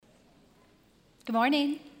Good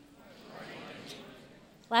morning.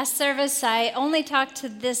 Last service, I only talked to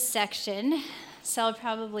this section, so I'll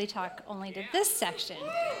probably talk only to this section.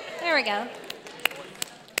 There we go.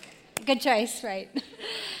 Good choice, right?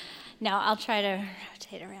 No, I'll try to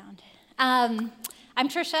rotate around. I'm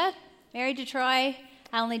Trisha, married to Troy.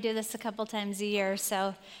 I only do this a couple times a year,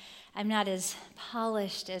 so I'm not as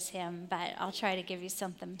polished as him, but I'll try to give you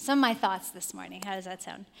some of my thoughts this morning. How does that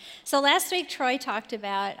sound? So last week, Troy talked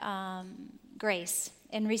about grace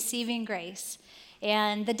and receiving grace.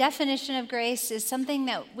 And the definition of grace is something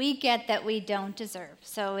that we get that we don't deserve.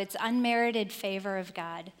 So it's unmerited favor of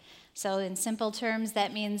God. So in simple terms,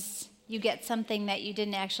 that means you get something that you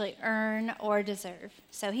didn't actually earn or deserve.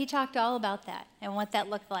 So he talked all about that and what that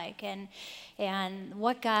looked like and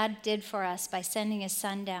what God did for us by sending his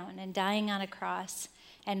son down and dying on a cross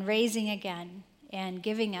and raising again and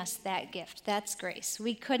giving us that gift. That's grace.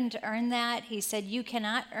 We couldn't earn that. He said, you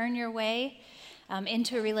cannot earn your way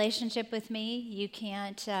into a relationship with me. You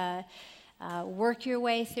can't work your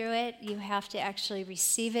way through it. You have to actually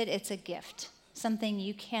receive it. It's a gift, something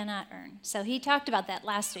you cannot earn. So he talked about that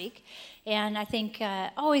last week, and I think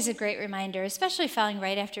always a great reminder, especially following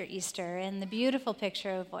right after Easter and the beautiful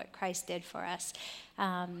picture of what Christ did for us.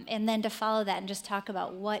 And then to follow that and just talk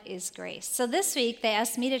about what is grace. So this week they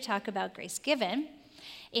asked me to talk about grace given,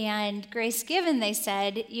 and grace given, they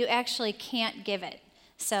said, you actually can't give it.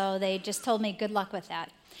 So they just told me good luck with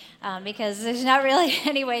that because there's not really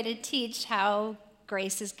any way to teach how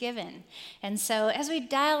grace is given. And so as we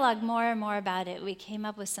dialogue more and more about it, we came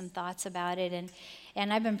up with some thoughts about it.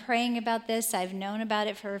 And I've been praying about this. I've known about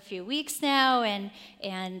it for a few weeks now and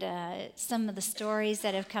some of the stories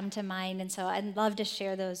that have come to mind. And so I'd love to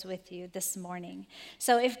share those with you this morning.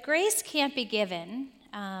 So if grace can't be given,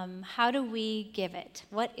 how do we give it?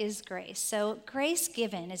 What is grace? So grace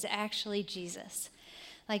given is actually Jesus.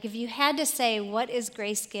 Like if you had to say what is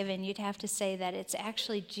grace given, you'd have to say that it's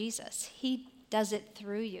actually Jesus. He does it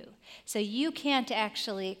through you. So you can't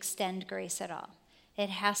actually extend grace at all. It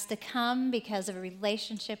has to come because of a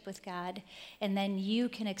relationship with God, and then you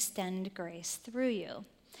can extend grace through you.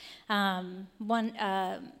 A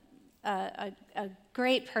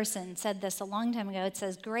great person said this a long time ago. It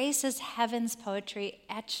says, grace is heaven's poetry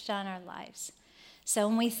etched on our lives. So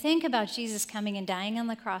when we think about Jesus coming and dying on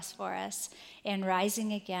the cross for us and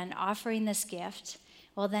rising again, offering this gift,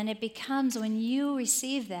 well, then it becomes, when you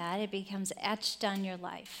receive that, it becomes etched on your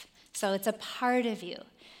life. So it's a part of you.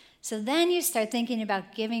 So then you start thinking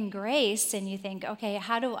about giving grace, and you think, okay,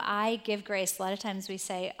 how do I give grace? A lot of times we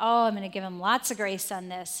say, oh, I'm going to give him lots of grace on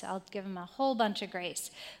this. I'll give him a whole bunch of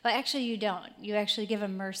grace. But actually you don't. You actually give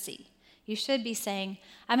him mercy. You should be saying,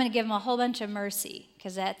 I'm going to give them a whole bunch of mercy,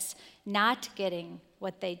 because that's not getting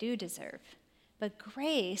what they do deserve. But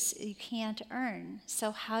grace, you can't earn.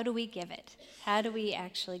 So how do we give it? How do we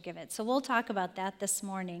actually give it? So we'll talk about that this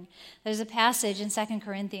morning. There's a passage in 2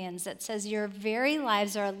 Corinthians that says, your very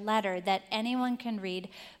lives are a letter that anyone can read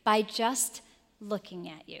by just looking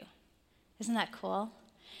at you. Isn't that cool?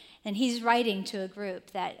 And he's writing to a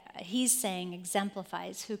group that he's saying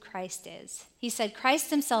exemplifies who Christ is. He said,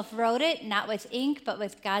 Christ himself wrote it, not with ink, but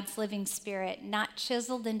with God's living spirit, not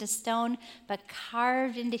chiseled into stone, but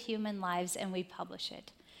carved into human lives, and we publish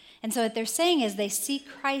it. And so what they're saying is they see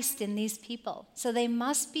Christ in these people. So they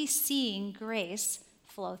must be seeing grace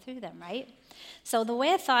flow through them, right? So the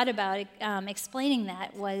way I thought about explaining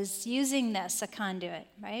that was using this, a conduit,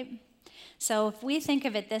 right? So if we think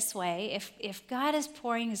of it this way, if God is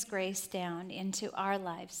pouring his grace down into our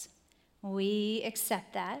lives, we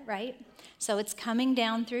accept that, right? So it's coming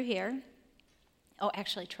down through here. Oh,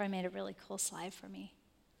 actually, Troy made a really cool slide for me.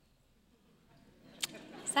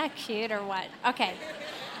 Is that cute or what? Okay.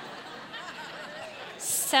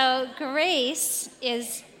 So grace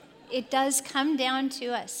is, it does come down to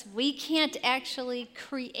us. We can't actually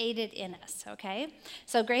create it in us, okay?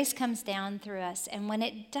 So grace comes down through us, and when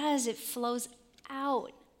it does, it flows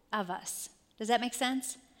out of us. Does that make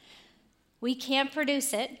sense? We can't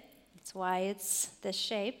produce it. That's why it's this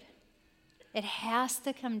shape. It has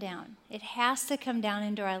to come down. It has to come down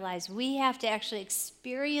into our lives. We have to actually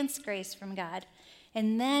experience grace from God,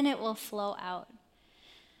 and then it will flow out.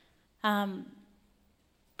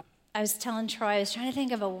 I was telling Troy, I was trying to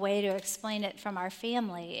think of a way to explain it from our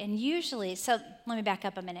family. And usually, so let me back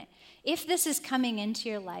up a minute. If this is coming into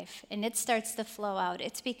your life and it starts to flow out,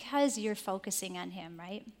 it's because you're focusing on him,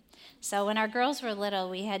 right? So when our girls were little,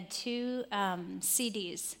 we had two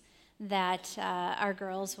CDs that our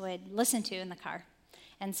girls would listen to in the car.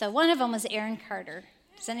 And so one of them was Aaron Carter.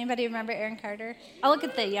 Does anybody remember Aaron Carter? I'll look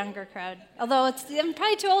at the younger crowd, although I'm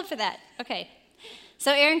probably too old for that. Okay.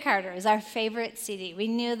 So Aaron Carter is our favorite CD. We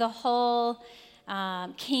knew the whole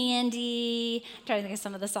Candy. I'm trying to think of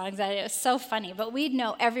some of the songs. It was so funny, but we'd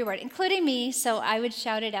know every word, including me, so I would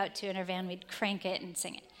shout it out too in our van. We'd crank it and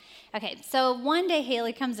sing it. Okay, so one day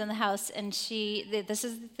Haley comes in the house, and this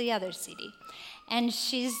is the other CD, and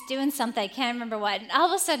she's doing something, I can't remember what, and all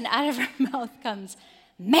of a sudden out of her mouth comes,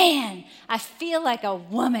 "Man, I feel like a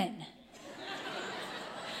woman."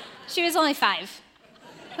 She was only 5.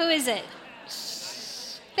 Who is it?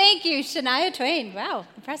 Thank you, Shania Twain. Wow,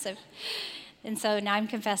 impressive. And so now I'm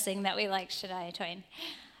confessing that we like Shania Twain.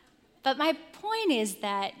 But my point is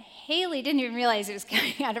that Haley didn't even realize it was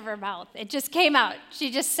coming out of her mouth. It just came out. She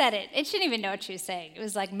just said it. And she didn't even know what she was saying. It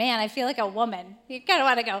was like, "Man, I feel like a woman." You kind of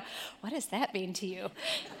want to go, what does that mean to you?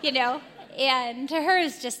 You know? And to her,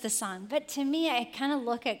 it's just a song. But to me, I kind of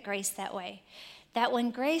look at grace that way. That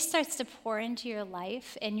when grace starts to pour into your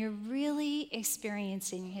life and you're really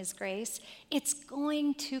experiencing his grace, it's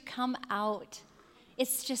going to come out.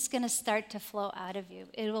 It's just going to start to flow out of you.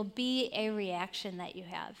 It will be a reaction that you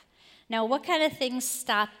have. Now, what kind of things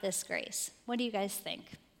stop this grace? What do you guys think?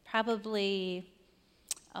 Probably,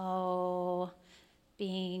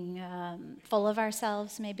 being full of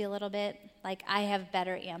ourselves maybe a little bit. Like, I have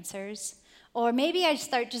better answers. Or maybe I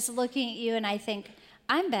start just looking at you and I think,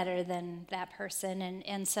 I'm better than that person,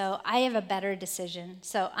 and so I have a better decision,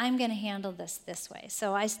 so I'm going to handle this way.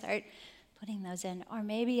 So I start putting those in. Or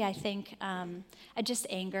maybe I think just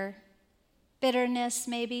anger, bitterness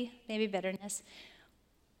maybe bitterness.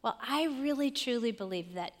 Well, I really truly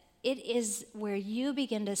believe that it is where you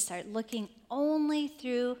begin to start looking only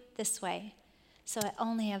through this way, so I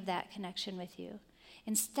only have that connection with you.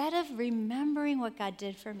 Instead of remembering what God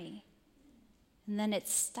did for me, and then it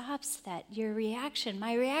stops that.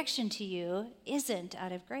 My reaction to you isn't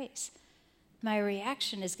out of grace. My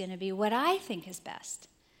reaction is going to be what I think is best.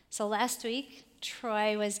 So last week,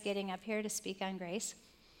 Troy was getting up here to speak on grace,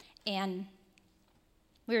 and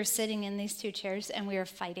we were sitting in these 2 chairs, and we were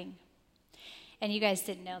fighting. And you guys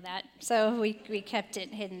didn't know that, so we kept it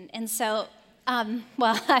hidden. And so,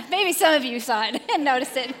 maybe some of you saw it and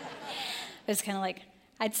noticed it. It was kind of like,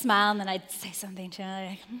 I'd smile, and then I'd say something to him,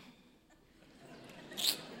 like,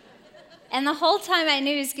 And the whole time I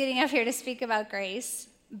knew he was getting up here to speak about grace,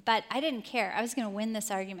 but I didn't care. I was going to win this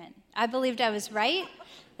argument. I believed I was right,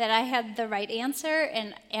 that I had the right answer,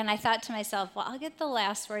 and I thought to myself, well, I'll get the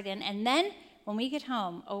last word in, and then when we get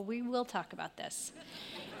home, we will talk about this.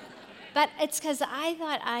 But it's because I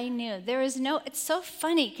thought I knew. It's so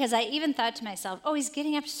funny, because I even thought to myself, he's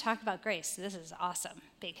getting up to talk about grace. This is awesome,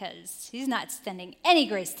 because he's not extending any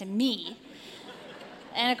grace to me.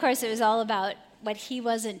 And of course, it was all about what he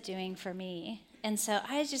wasn't doing for me. And so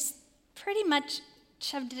I just pretty much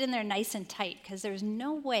shoved it in there nice and tight, because there was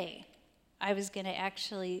no way I was going to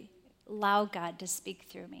actually allow God to speak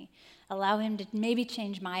through me, allow him to maybe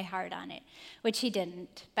change my heart on it, which he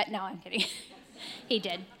didn't. But no, I'm kidding. He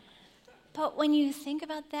did. But when you think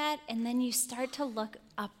about that, and then you start to look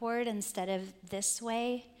upward instead of this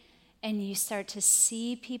way, and you start to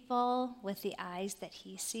see people with the eyes that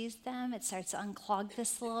he sees them, it starts to unclog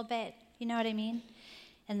this a little bit. You know what I mean?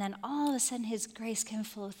 And then all of a sudden his grace can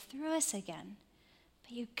flow through us again.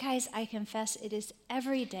 But you guys, I confess, it is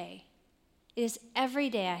every day. It is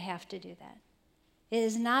every day I have to do that. It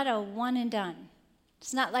is not a one and done.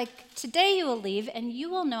 It's not like today you will leave and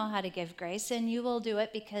you will know how to give grace and you will do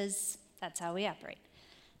it because that's how we operate.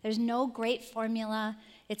 There's no great formula.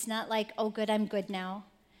 It's not like, good, I'm good now.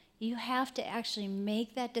 You have to actually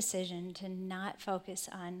make that decision to not focus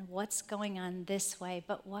on what's going on this way,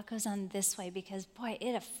 but what goes on this way, because, boy,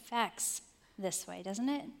 it affects this way, doesn't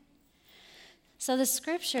it? So the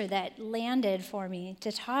scripture that landed for me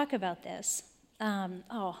to talk about this, there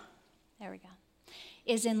we go,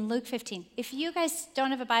 is in Luke 15. If you guys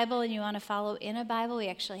don't have a Bible and you want to follow in a Bible, we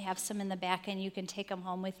actually have some in the back, and you can take them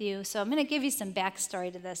home with you. So I'm going to give you some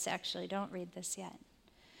backstory to this, actually. Don't read this yet.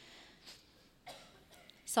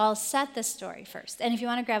 So I'll set the story first. And if you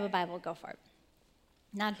want to grab a Bible, go for it.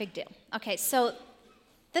 Not a big deal. Okay, so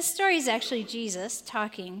this story is actually Jesus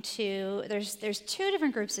talking to, there's 2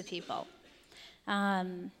 different groups of people.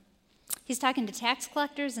 He's talking to tax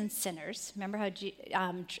collectors and sinners. Remember how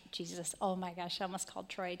Jesus, oh my gosh, I almost called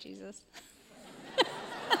Troy Jesus.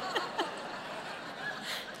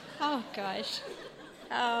 Oh gosh.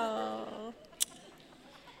 Oh.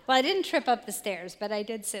 Well, I didn't trip up the stairs, but I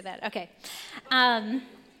did say that. Okay.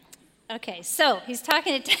 Okay, so he's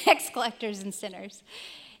talking to tax collectors and sinners.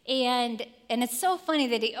 And it's so funny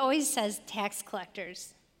that he always says tax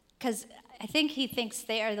collectors, because I think he thinks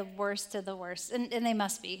they are the worst of the worst, and they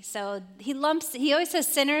must be. So he always says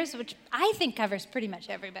sinners, which I think covers pretty much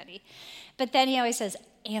everybody. But then he always says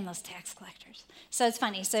and those tax collectors. So it's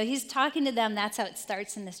funny. So he's talking to them. That's how it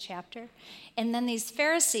starts in this chapter. And then these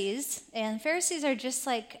Pharisees, and Pharisees are just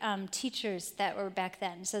like teachers that were back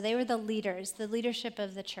then. So they were the leaders, the leadership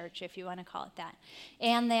of the church, if you want to call it that.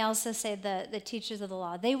 And they also say the teachers of the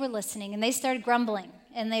law. They were listening, and they started grumbling.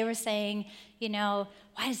 And they were saying,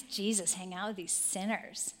 why does Jesus hang out with these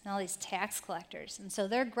sinners and all these tax collectors? And so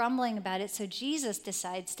they're grumbling about it. So Jesus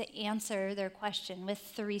decides to answer their question with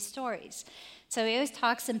 3 stories. So he always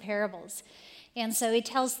talks in parables. And so he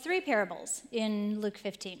tells 3 parables in Luke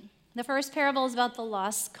 15. The first parable is about the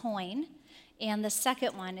lost coin, and the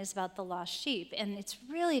second one is about the lost sheep. And it's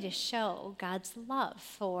really to show God's love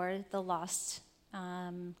for the lost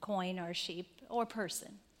coin or sheep or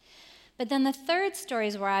person. But then the third story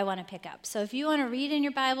is where I want to pick up. So if you want to read in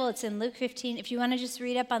your Bible, it's in Luke 15. If you want to just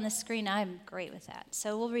read up on the screen, I'm great with that.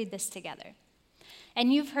 So we'll read this together.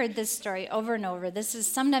 And you've heard this story over and over.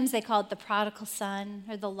 Sometimes they call it the prodigal son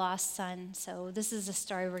or the lost son. So this is a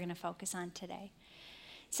story we're going to focus on today.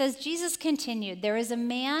 It says, Jesus continued, "There was a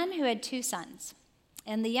man who had 2 sons.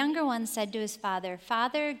 And the younger one said to his father,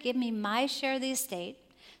 'Father, give me my share of the estate.'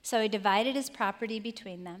 So he divided his property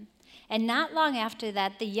between them. And not long after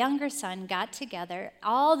that, the younger son got together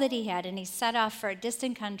all that he had, and he set off for a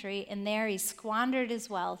distant country, and there he squandered his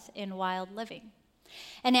wealth in wild living.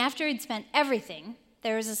 And after he'd spent everything,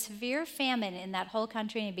 there was a severe famine in that whole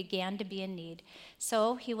country, and he began to be in need.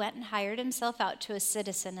 So he went and hired himself out to a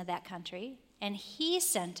citizen of that country, and he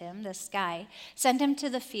sent him to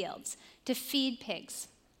the fields to feed pigs.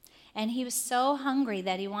 And he was so hungry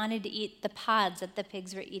that he wanted to eat the pods that the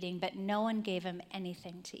pigs were eating, but no one gave him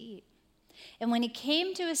anything to eat. And when he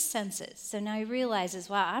came to his senses, so now he realizes,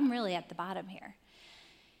 wow, I'm really at the bottom here.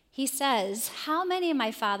 He says, 'How many of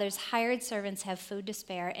my father's hired servants have food to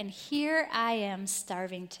spare, and here I am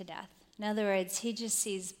starving to death?' In other words, he just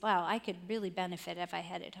sees, wow, I could really benefit if I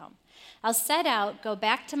headed home. 'I'll set out, go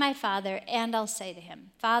back to my father, and I'll say to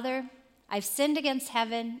him, Father, I've sinned against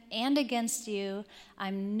heaven and against you.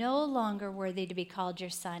 I'm no longer worthy to be called your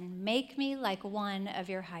son. Make me like one of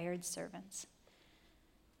your hired servants.'"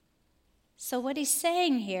 So what he's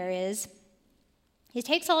saying here is he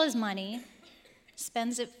takes all his money,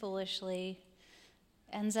 spends it foolishly,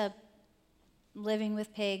 ends up living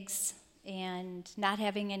with pigs and not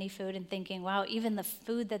having any food and thinking, wow, even the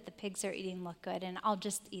food that the pigs are eating look good, and I'll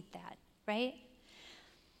just eat that, right?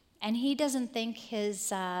 And he doesn't think he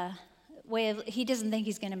doesn't think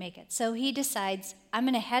he's going to make it. So he decides, I'm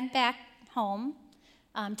going to head back home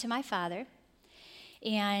to my father,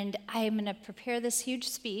 and I'm going to prepare this huge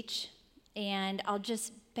speech, and I'll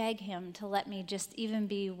just beg him to let me just even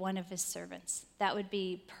be one of his servants. That would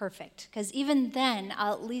be perfect, because even then,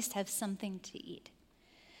 I'll at least have something to eat.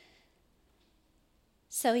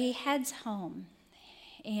 So he heads home,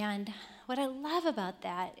 and what I love about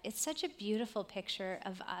that, it's such a beautiful picture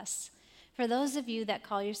of us. For those of you that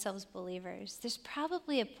call yourselves believers, there's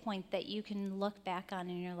probably a point that you can look back on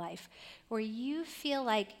in your life where you feel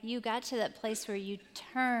like you got to that place where you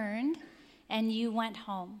turned and you went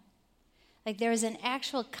home. Like there was an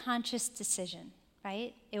actual conscious decision,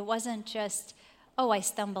 right? It wasn't just, I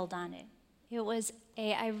stumbled on it. It was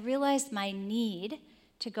I realized my need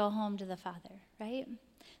to go home to the Father, right?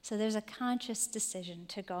 So there's a conscious decision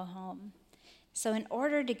to go home. So in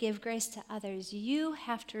order to give grace to others, you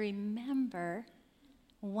have to remember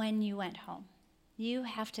when you went home. You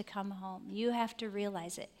have to come home. You have to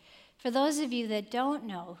realize it. For those of you that don't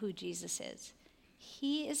know who Jesus is,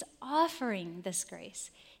 he is offering this grace.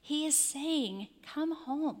 He is saying, come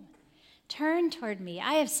home. Turn toward me.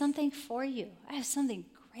 I have something for you. I have something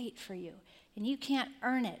great for you. And you can't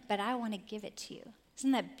earn it, but I want to give it to you.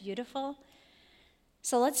 Isn't that beautiful?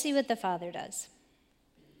 So let's see what the Father does.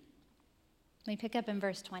 We pick up in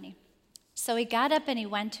verse 20. So he got up and he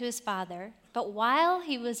went to his father, but while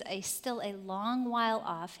he was still a long while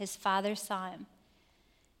off, his father saw him,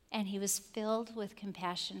 and he was filled with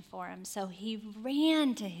compassion for him. So he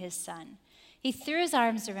ran to his son. He threw his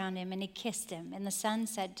arms around him and he kissed him. And the son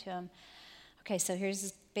said to him, okay, so here's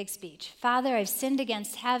his big speech. Father, I've sinned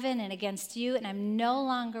against heaven and against you, and I'm no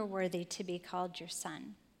longer worthy to be called your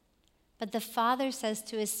son. But the father says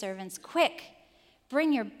to his servants, quick,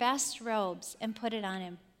 bring your best robes and put it on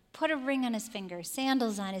him. Put a ring on his finger,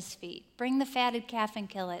 sandals on his feet. Bring the fatted calf and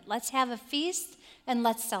kill it. Let's have a feast and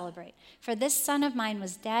let's celebrate. For this son of mine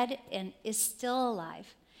was dead and is still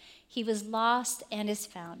alive. He was lost and is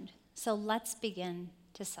found. So let's begin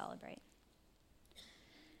to celebrate.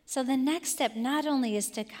 So the next step not only is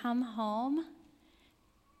to come home,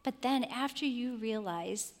 but then after you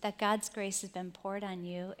realize that God's grace has been poured on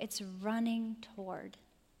you, it's running toward.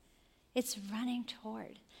 It's running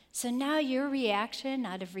toward. So now your reaction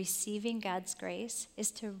out of receiving God's grace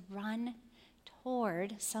is to run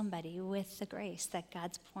toward somebody with the grace that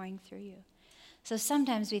God's pouring through you. So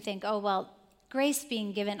sometimes we think, oh, well, grace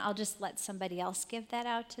being given, I'll just let somebody else give that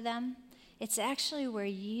out to them. It's actually where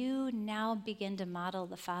you now begin to model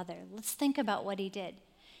the Father. Let's think about what he did.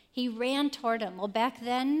 He ran toward him. Well, back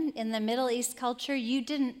then in the Middle East culture, you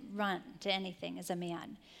didn't run to anything as a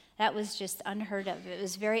man. That was just unheard of. It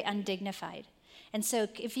was very undignified. And so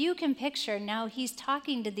if you can picture, now he's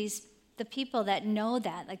talking to the people that know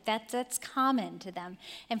that, like that's common to them.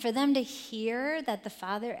 And for them to hear that the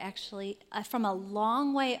Father actually, from a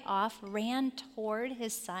long way off, ran toward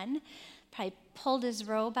his son, probably pulled his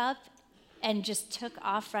robe up and just took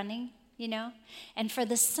off running, And for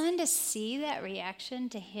the son to see that reaction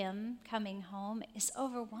to him coming home is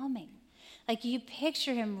overwhelming. Like you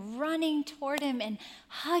picture him running toward him and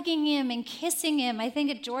hugging him and kissing him. I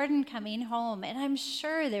think of Jordan coming home, and I'm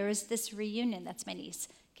sure there was this reunion. That's my niece,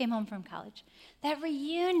 came home from college. That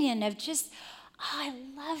reunion of just, I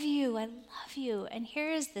love you, I love you. And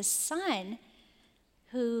here is this son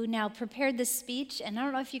who now prepared this speech, and I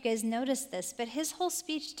don't know if you guys noticed this, but his whole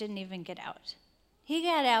speech didn't even get out. He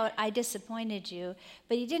got out, I disappointed you,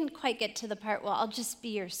 but he didn't quite get to the part, well, I'll just be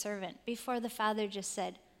your servant, before the Father just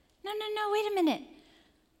said, no, wait a minute.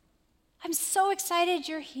 I'm so excited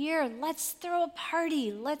you're here. Let's throw a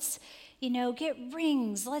party. Let's, get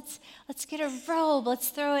rings. Let's get a robe. Let's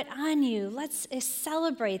throw it on you. Let's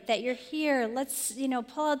celebrate that you're here. Let's,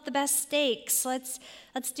 pull out the best steaks. Let's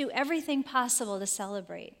do everything possible to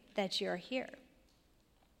celebrate that you're here.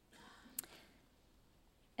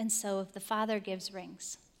 And so the Father gives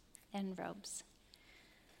rings and robes.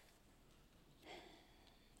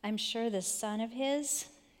 I'm sure this son of his,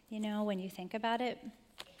 when you think about it,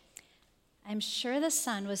 I'm sure the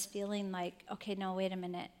son was feeling like, okay, no, wait a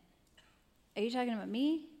minute. Are you talking about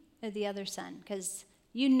me or the other son? Because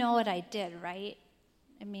you know what I did, right?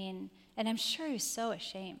 And I'm sure he was so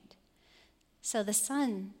ashamed. So the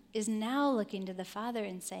son is now looking to the Father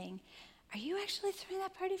and saying, are you actually throwing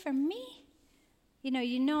that party for me?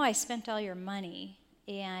 I spent all your money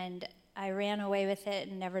and I ran away with it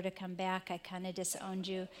and never to come back. I kind of disowned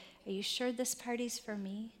you. Are you sure this party's for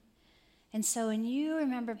me? And so when you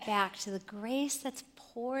remember back to the grace that's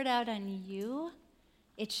poured out on you,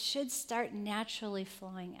 it should start naturally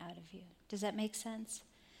flowing out of you. Does that make sense?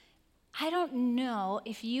 I don't know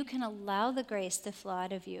if you can allow the grace to flow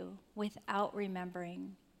out of you without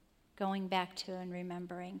remembering, going back to and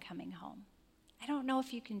remembering coming home. I don't know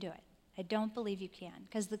if you can do it. I don't believe you can,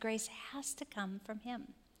 because the grace has to come from him.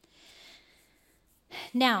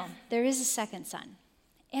 Now, there is a second son.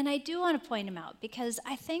 And I do want to point him out, because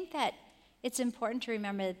I think that it's important to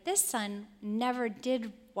remember that this son never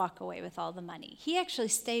did walk away with all the money. He actually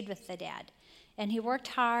stayed with the dad. And he worked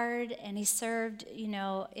hard, and he served,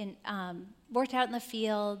 worked out in the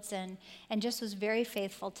fields, and just was very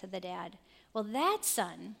faithful to the dad. Well, that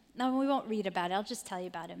son, now we won't read about it, I'll just tell you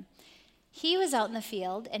about him. He was out in the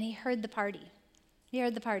field, and he heard the party. He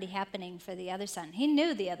heard the party happening for the other son. He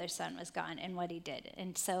knew the other son was gone and what he did.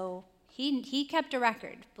 And so he kept a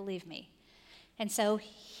record, believe me. And so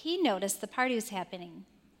he noticed the party was happening.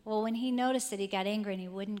 Well, when he noticed it, he got angry and he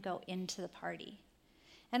wouldn't go into the party.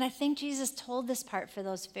 And I think Jesus told this part for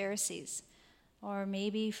those Pharisees, or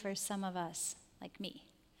maybe for some of us, like me.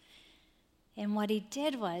 And what he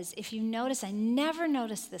did was, if you notice, I never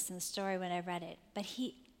noticed this in the story when I read it, but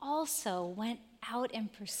he also went out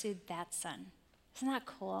and pursued that son. Isn't that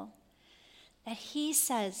cool? That he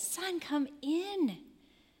says, son, come in.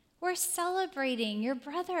 We're celebrating your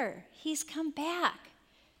brother. He's come back.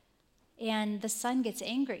 And the son gets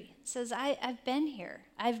angry. Says, I've been here.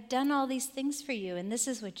 I've done all these things for you. And this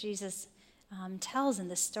is what Jesus tells in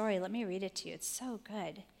this story. Let me read it to you. It's so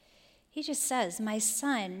good. He just says, my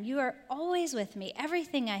son, you are always with me.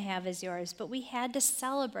 Everything I have is yours. But we had to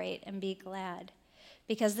celebrate and be glad.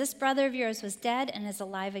 Because this brother of yours was dead and is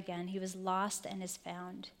alive again. He was lost and is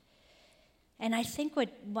found. And I think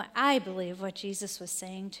what I believe what Jesus was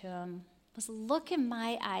saying to him was, look in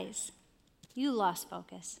my eyes. You lost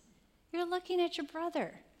focus. You're looking at your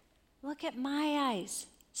brother. Look at my eyes.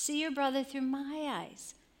 See your brother through my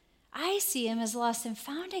eyes. I see him as lost and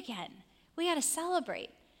found again. We got to celebrate.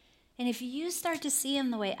 And if you start to see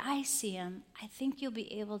him the way I see him, I think you'll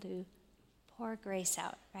be able to pour grace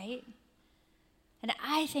out, right? And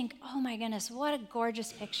I think, oh my goodness, what a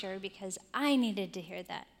gorgeous picture, because I needed to hear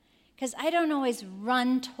that. Because I don't always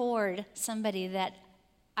run toward somebody that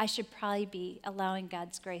I should probably be allowing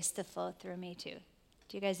God's grace to flow through me to.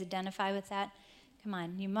 Do you guys identify with that? Come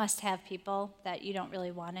on, you must have people that you don't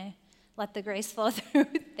really want to let the grace flow through.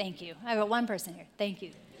 Thank you. I got one person here. Thank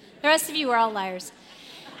you. The rest of you are all liars.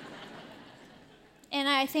 And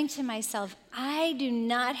I think to myself, I do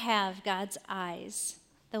not have God's eyes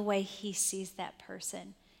the way he sees that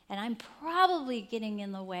person. And I'm probably getting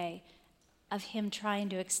in the way of him trying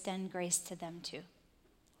to extend grace to them too.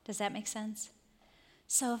 Does that make sense?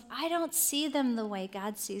 So if I don't see them the way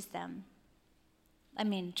God sees them, I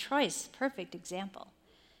mean, Troy's a perfect example.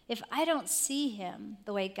 If I don't see him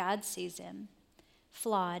the way God sees him,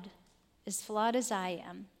 as flawed as I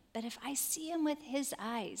am, but if I see him with his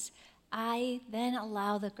eyes, I then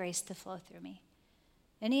allow the grace to flow through me.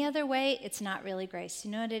 Any other way, it's not really grace.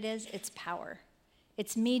 You know what it is? It's power.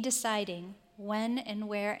 It's me deciding when and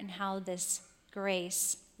where and how this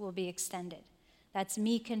grace will be extended. That's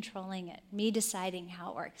me controlling it, me deciding how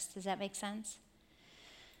it works. Does that make sense?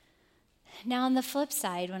 Now, on the flip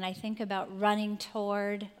side, when I think about running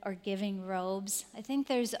toward or giving robes, I think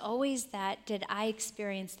there's always that, did I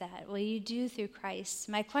experience that? Well, you do through Christ.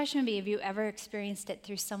 My question would be, have you ever experienced it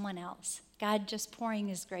through someone else? God just pouring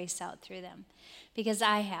his grace out through them. Because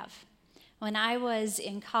I have. When I was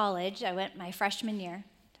in college, I went my freshman year,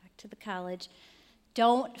 talked to the college,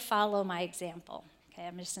 don't follow my example. Okay,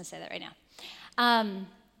 I'm just going to say that right now.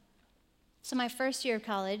 So my first year of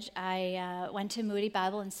college, I went to Moody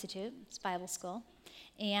Bible Institute, it's Bible school,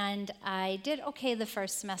 and I did okay the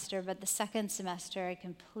first semester, but the second semester I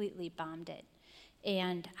completely bombed it,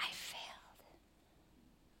 and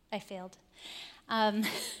I failed.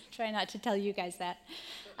 Try not to tell you guys that.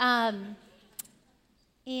 And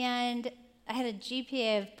I had a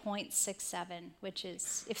GPA of 0.67, which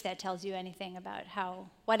is, if that tells you anything about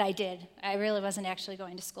what I did. I really wasn't actually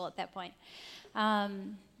going to school at that point.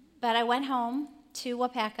 But I went home to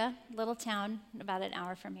Wapaka, a little town about an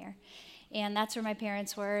hour from here. And that's where my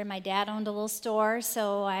parents were. And my dad owned a little store,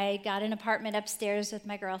 so I got an apartment upstairs with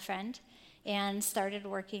my girlfriend and started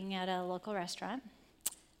working at a local restaurant,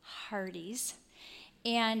 Hardee's.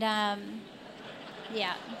 And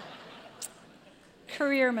yeah,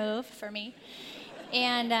 career move for me.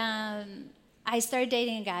 And I started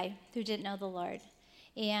dating a guy who didn't know the Lord.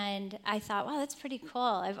 And I thought, wow, that's pretty cool.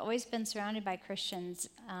 I've always been surrounded by Christians.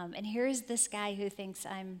 And here's this guy who thinks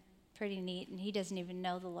I'm pretty neat, and he doesn't even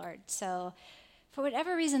know the Lord. So for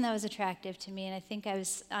whatever reason, that was attractive to me. And I think I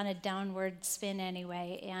was on a downward spin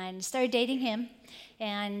anyway. And started dating him.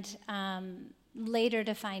 And later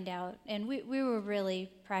to find out, and we were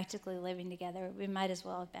really practically living together. We might as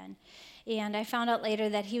well have been. And I found out later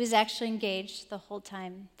that he was actually engaged the whole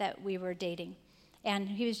time that we were dating. And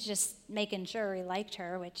he was just making sure he liked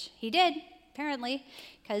her, which he did, apparently,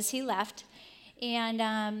 because he left. And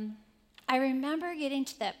I remember getting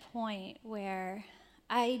to that point where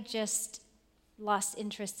I just lost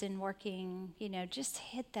interest in working, just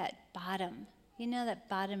hit that bottom. That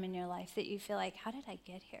bottom in your life that you feel like, how did I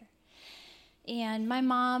get here? And my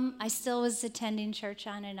mom, I still was attending church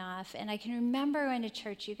on and off, and I can remember going to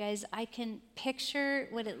church, you guys. I can picture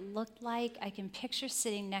what it looked like. I can picture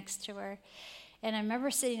sitting next to her. And I remember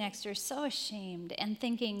sitting next to her so ashamed and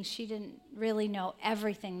thinking she didn't really know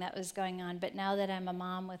everything that was going on. But now that I'm a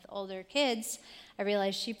mom with older kids, I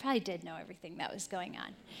realize she probably did know everything that was going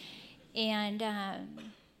on. And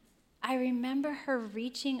I remember her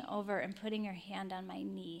reaching over and putting her hand on my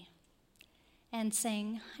knee and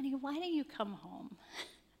saying, honey, why don't you come home?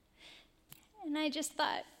 And I just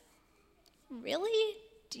thought, really?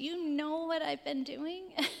 Do you know what I've been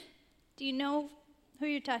doing? Do you know who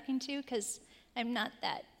you're talking to? Because I'm not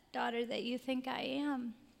that daughter that you think I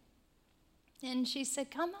am. And she said,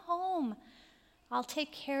 come home. I'll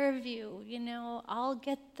take care of you. I'll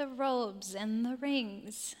get the robes and the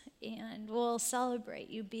rings, and we'll celebrate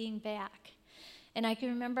you being back. And I can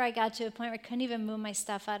remember I got to a point where I couldn't even move my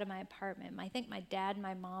stuff out of my apartment. I think my dad and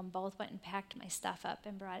my mom both went and packed my stuff up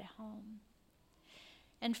and brought it home.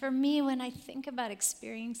 And for me, when I think about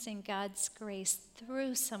experiencing God's grace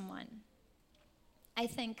through someone, I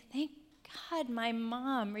think, thank God my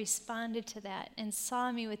mom responded to that and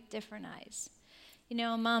saw me with different eyes.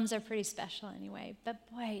 Moms are pretty special anyway, but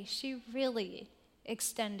boy, she really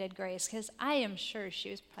extended grace, because I am sure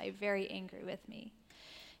she was probably very angry with me.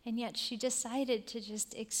 And yet she decided to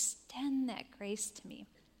just extend that grace to me.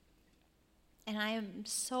 And I am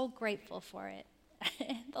so grateful for it.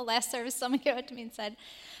 The last service, someone came up to me and said,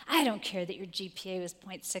 I don't care that your GPA was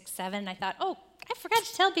 0.67. And I thought, oh, I forgot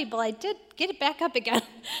to tell people I did get it back up again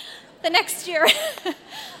the next year.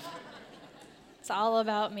 It's all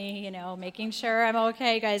about me, making sure I'm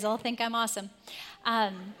okay. You guys all think I'm awesome.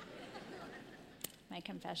 My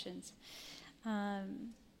confessions.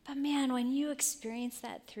 But man, when you experience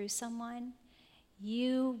that through someone,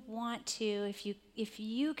 you want to, if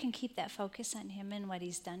you can keep that focus on him and what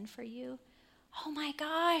he's done for you, oh my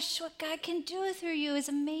gosh, what God can do through you is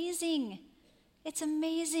amazing. It's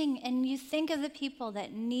amazing. And you think of the people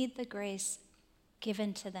that need the grace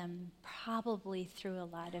given to them, probably through a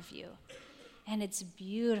lot of you. And it's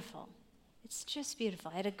beautiful. It's just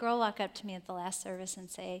beautiful. I had a girl walk up to me at the last service and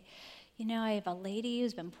say, I have a lady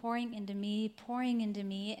who's been pouring into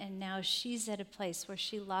me, and now she's at a place where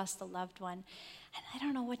she lost a loved one, and I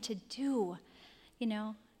don't know what to do,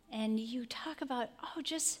 And you talk about,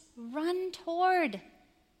 just run toward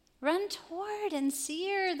and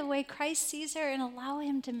see her the way Christ sees her and allow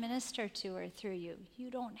him to minister to her through you.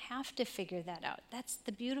 You don't have to figure that out. That's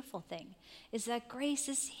the beautiful thing, is that grace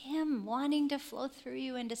is him wanting to flow through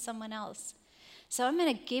you into someone else. So I'm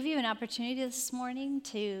going to give you an opportunity this morning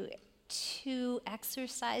to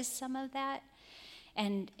exercise some of that,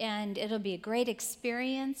 and it'll be a great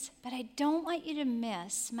experience, but I don't want you to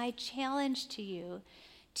miss my challenge to you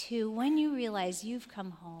to, when you realize you've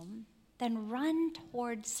come home, then run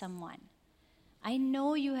towards someone. I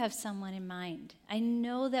know you have someone in mind. I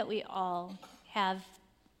know that we all have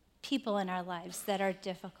people in our lives that are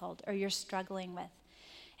difficult or you're struggling with.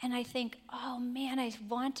 And I think, oh man, I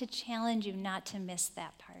want to challenge you not to miss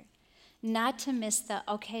that part. Not to miss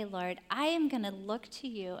okay, Lord, I am going to look to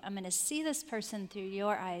you. I'm going to see this person through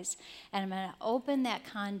your eyes, and I'm going to open that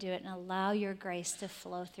conduit and allow your grace to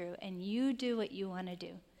flow through, and you do what you want to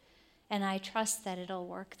do. And I trust that it'll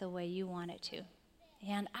work the way you want it to.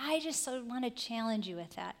 And I just so want to challenge you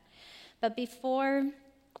with that. But before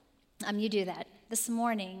you do that, this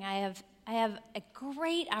morning I have a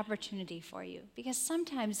great opportunity for you, because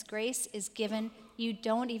sometimes grace is given, you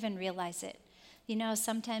don't even realize it.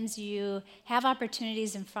 Sometimes you have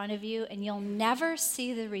opportunities in front of you and you'll never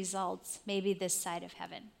see the results, maybe this side of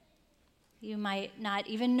heaven. You might not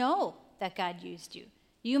even know that God used you.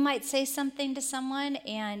 You might say something to someone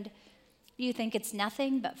and you think it's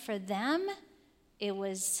nothing, but for them, it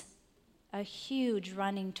was a huge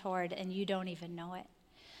running toward, and you don't even know it.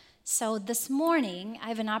 So this morning, I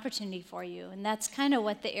have an opportunity for you, and that's kind of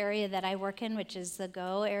what the area that I work in, which is the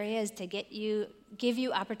Go area, is to give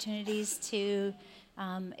you opportunities to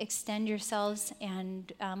extend yourselves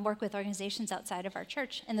and work with organizations outside of our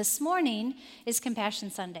church. And this morning is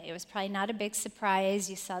Compassion Sunday. It was probably not a big surprise.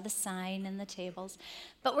 You saw the sign and the tables.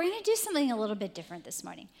 But we're going to do something a little bit different this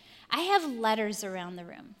morning. I have letters around the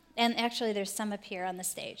room, and actually there's some up here on the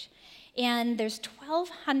stage. And there's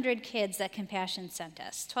 1,200 kids that Compassion sent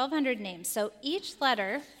us, 1,200 names. So each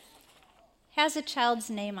letter has a child's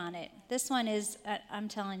name on it. This one is, I'm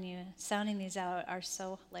telling you, sounding these out are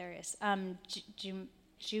so hilarious. Jumeni,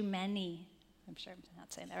 I'm sure I'm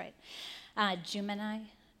not saying that right. Gemini,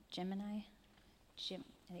 anyway.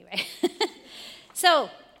 So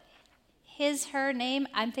her name,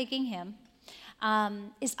 I'm thinking him,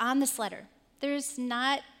 is on this letter. There's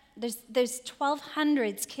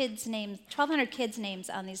 1,200 kids' names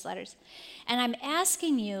on these letters. And I'm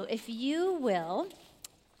asking you if you will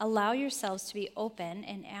allow yourselves to be open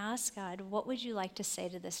and ask God, what would you like to say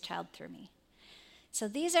to this child through me? So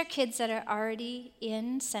these are kids that are already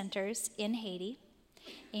in centers in Haiti,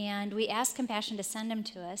 and we ask Compassion to send them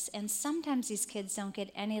to us, and sometimes these kids don't get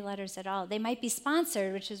any letters at all. They might be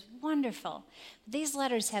sponsored, which is wonderful. But these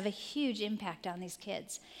letters have a huge impact on these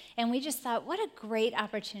kids. And we just thought, what a great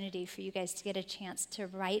opportunity for you guys to get a chance to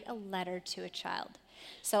write a letter to a child.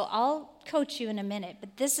 So I'll coach you in a minute,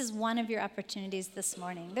 but this is one of your opportunities this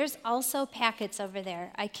morning. There's also packets over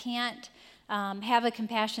there. I can't have a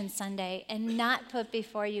Compassion Sunday and not put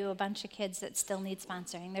before you a bunch of kids that still need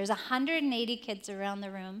sponsoring. There's 180 kids around the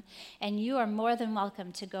room, and you are more than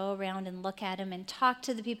welcome to go around and look at them and talk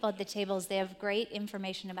to the people at the tables. They have great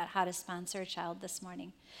information about how to sponsor a child this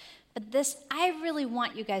morning. But I really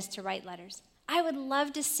want you guys to write letters. I would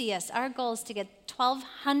love to see us. Our goal is to get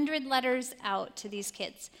 1,200 letters out to these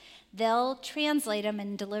kids. They'll translate them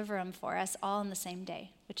and deliver them for us all on the same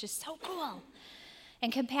day, which is so cool.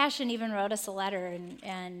 And Compassion even wrote us a letter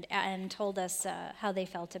and told us how they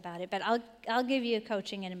felt about it. But I'll give you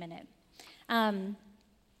coaching in a minute.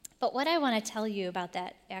 But what I want to tell you about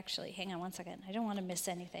that, actually, hang on one second. I don't want to miss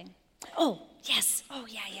anything. Oh, yes. Oh,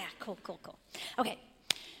 yeah. Cool. Okay.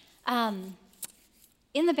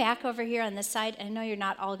 In the back over here on this side, I know you're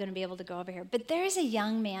not all going to be able to go over here, but there's a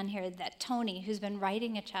young man here, Tony, who's been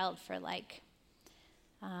writing a child for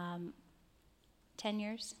 10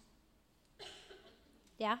 years.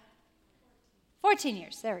 Yeah? 14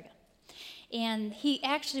 years, there we go. And he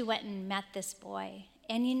actually went and met this boy.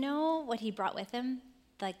 And you know what he brought with him?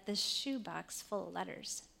 This shoebox full of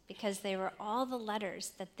letters. because they were all the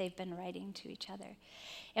letters that they've been writing to each other.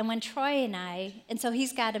 And when Troy and so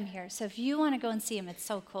he's got them here. So if you want to go and see him, it's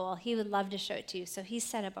so cool. He would love to show it to you. So he's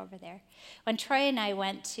set up over there. When Troy and I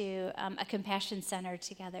went to a compassion center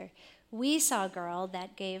together, we saw a girl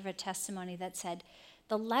that gave a testimony that said,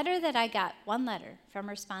 the letter that I got, one letter from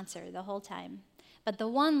her sponsor the whole time, but the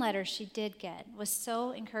one letter she did get was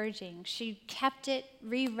so encouraging. She kept it,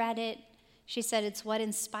 reread it. She said it's what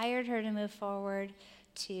inspired her to move forward,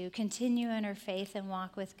 to continue in her faith and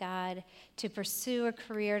walk with God, to pursue a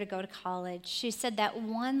career, to go to college. She said that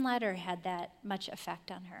one letter had that much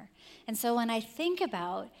effect on her. And so when I think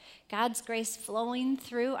about God's grace flowing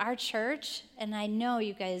through our church, and I know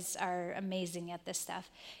you guys are amazing at this stuff,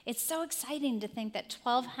 it's so exciting to think that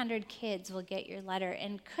 1,200 kids will get your letter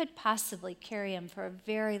and could possibly carry them for a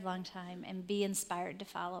very long time and be inspired to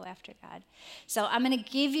follow after God. So I'm going to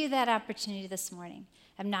give you that opportunity this morning.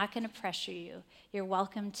 I'm not going to pressure you. You're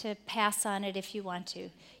welcome to pass on it if you want to.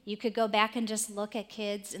 You could go back and just look at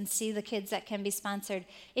kids and see the kids that can be sponsored.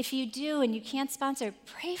 If you do and you can't sponsor,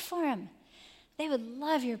 pray for them. They would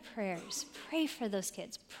love your prayers. Pray for those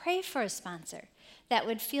kids. Pray for a sponsor that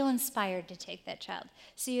would feel inspired to take that child.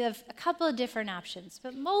 So you have a couple of different options,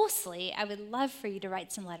 but mostly I would love for you to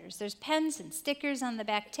write some letters. There's pens and stickers on the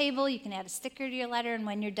back table. You can add a sticker to your letter, and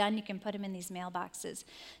when you're done, you can put them in these mailboxes.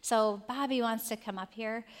 So Bobby wants to come up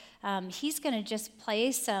here. He's going to just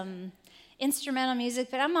play some instrumental music,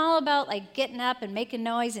 but I'm all about like getting up and making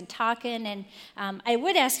noise and talking, and I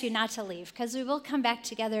would ask you not to leave, because we will come back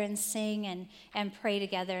together and sing and pray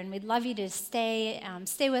together, and we'd love you to stay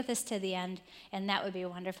with us to the end, and that would be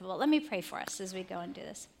wonderful. But let me pray for us as we go and do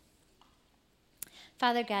this.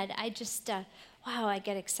 Father God, I just, I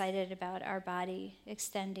get excited about our body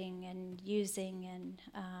extending and using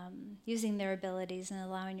their abilities and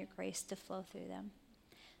allowing your grace to flow through them.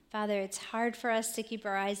 Father, it's hard for us to keep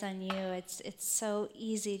our eyes on you. It's so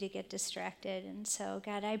easy to get distracted. And so,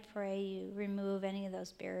 God, I pray you remove any of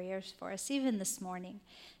those barriers for us, even this morning,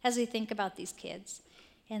 as we think about these kids.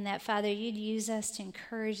 And that, Father, you'd use us to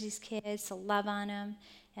encourage these kids, to love on them.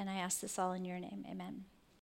 And I ask this all in your name. Amen.